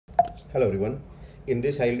Hello everyone. In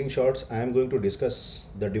this highlighting shorts, I am going to discuss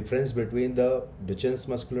the difference between the Duchenne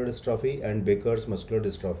muscular dystrophy and Becker's muscular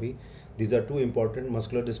dystrophy. These are two important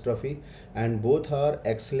muscular dystrophy and both are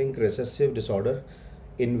X-linked recessive disorder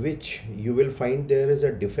in which you will find there is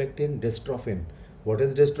a defect in dystrophin. What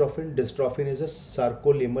is dystrophin? Dystrophin is a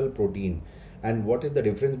sarcolemmal protein. And what is the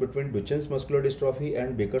difference between Duchenne's muscular dystrophy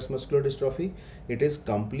and Becker's muscular dystrophy? It is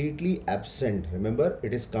completely absent. Remember,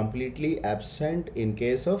 it is completely absent in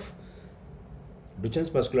case of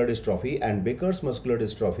Duchenne's muscular dystrophy and Becker's muscular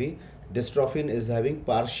dystrophy. Dystrophin is having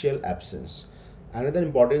partial absence. Another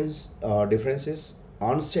important difference is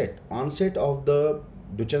onset. Onset of the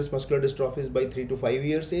Duchenne's muscular dystrophy is by 3 to 5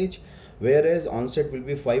 years age, whereas onset will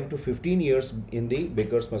be 5 to 15 years in the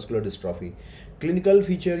Becker's muscular dystrophy. Clinical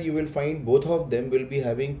feature, you will find both of them will be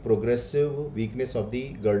having progressive weakness of the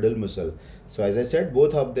girdle muscle. So as I said,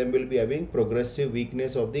 both of them will be having progressive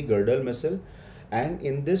weakness of the girdle muscle. And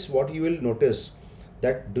in this, what you will notice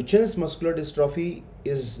that Duchenne's muscular dystrophy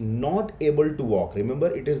is not able to walk. Remember,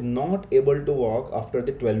 it is not able to walk after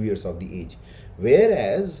the 12 years of the age.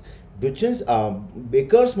 Whereas Becker's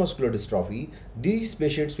muscular dystrophy, these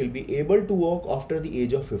patients will be able to walk after the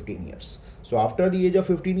age of 15 years. So after the age of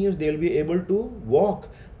 15 years, they will be able to walk.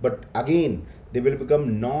 But again, they will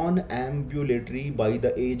become non-ambulatory by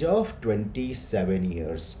the age of 27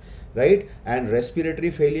 years. Right? And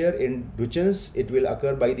respiratory failure in Duchenne's, it will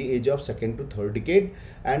occur by the age of second to third decade,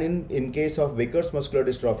 and in case of Becker's muscular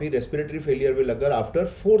dystrophy, respiratory failure will occur after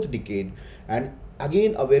fourth decade. And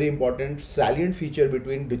again, a very important salient feature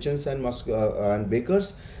between Duchenne's and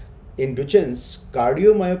Becker's, in Duchenne's,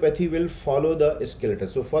 cardiomyopathy will follow the skeletal.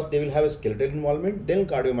 So first they will have a skeletal involvement, then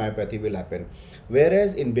cardiomyopathy will happen.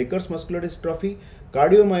 Whereas in Becker's muscular dystrophy,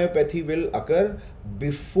 cardiomyopathy will occur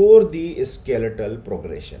before the skeletal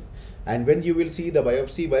progression. And when you will see the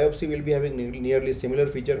biopsy will be having nearly similar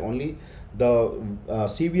feature, only the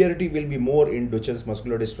severity will be more in Duchenne's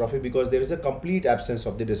muscular dystrophy because there is a complete absence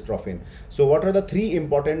of the dystrophin. So what are the three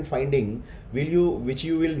important findings which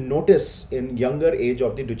you will notice in younger age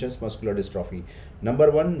of the Duchenne's muscular dystrophy? Number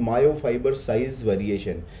one, myofiber size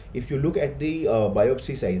variation. If you look at the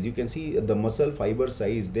biopsy size, you can see the muscle fiber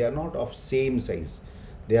size, they are not of same size.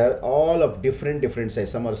 They are all of different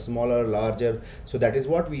size. Some are smaller, larger. So that is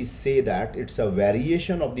what we say that it's a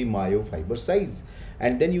variation of the myofiber size.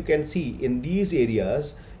 And then you can see in these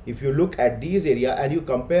areas, if you look at these area and you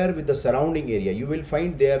compare with the surrounding area, you will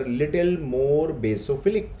find they are little more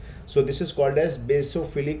basophilic. So this is called as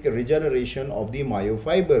basophilic regeneration of the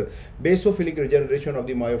myofiber. Basophilic regeneration of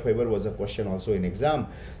the myofiber was a question also in exam.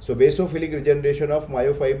 So basophilic regeneration of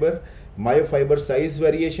myofiber size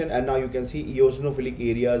variation, and now you can see eosinophilic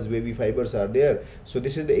areas, wavy fibers are there. So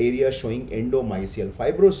this is the area showing endomysial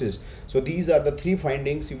fibrosis. So these are the three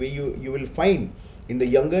findings where you will find in the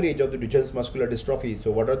younger age of the Duchenne's muscular dystrophy.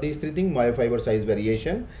 So what are these three things? Myofiber size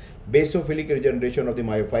variation, basophilic regeneration of the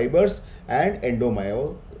myofibers, and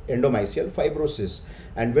endomysial fibrosis.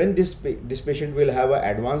 And when this patient will have an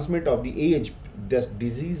advancement of the age, the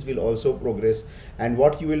disease will also progress. And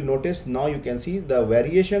what you will notice now, you can see the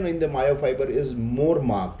variation in the myofiber is more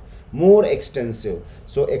marked, more extensive.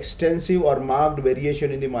 So extensive or marked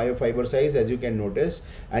variation in the myofiber size, as you can notice.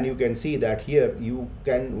 And you can see that here you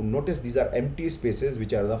can notice these are empty spaces,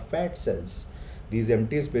 which are the fat cells. These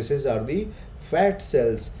empty spaces are the fat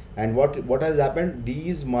cells. And what has happened,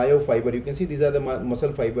 these myofiber, you can see these are the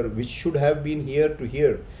muscle fiber which should have been here to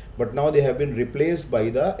here, but now they have been replaced by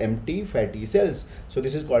the empty fatty cells. So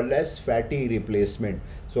this is called as fatty replacement.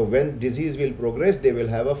 So when disease will progress, they will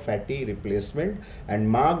have a fatty replacement and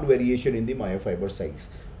marked variation in the myofiber size.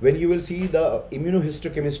 When you will see the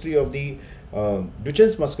immunohistochemistry of the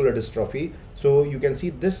Duchenne's muscular dystrophy, so you can see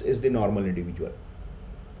this is the normal individual.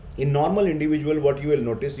 In normal individual, what you will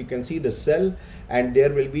notice, you can see the cell and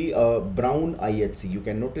there will be a brown IHC. You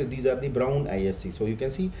can notice these are the brown IHC. So you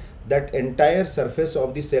can see that entire surface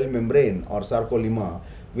of the cell membrane or sarcolemma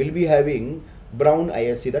will be having brown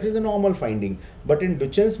IHC. That is the normal finding. But in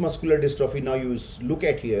Duchenne's muscular dystrophy, now you look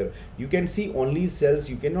at here, you can see only cells,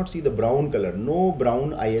 you cannot see the brown color. No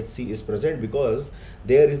brown IHC is present because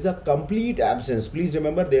there is a complete absence. Please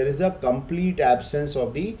remember, there is a complete absence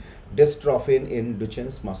of the dystrophin in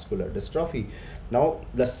Duchenne's muscular dystrophy. Now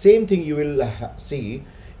the same thing you will see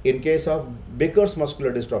In case of Becker's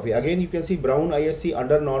muscular dystrophy, again you can see brown IHC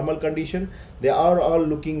under normal condition, they are all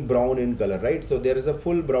looking brown in color, right? So there is a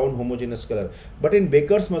full brown homogeneous color. But in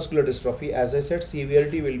Becker's muscular dystrophy, as I said,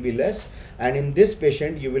 severity will be less, and in this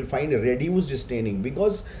patient you will find reduced staining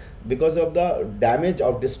because of the damage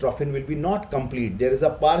of dystrophin will be not complete. There is a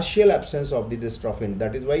partial absence of the dystrophin.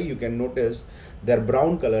 That is why you can notice their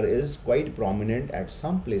brown color is quite prominent at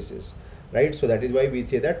some places, right? So that is why we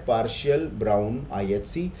say that partial brown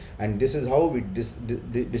IHC, and this is how we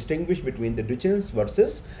distinguish between the Duchenne's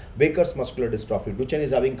versus Becker's muscular dystrophy. Duchenne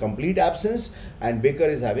is having complete absence and Becker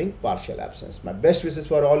is having partial absence. My best wishes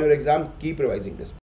for all your exam. Keep revising this.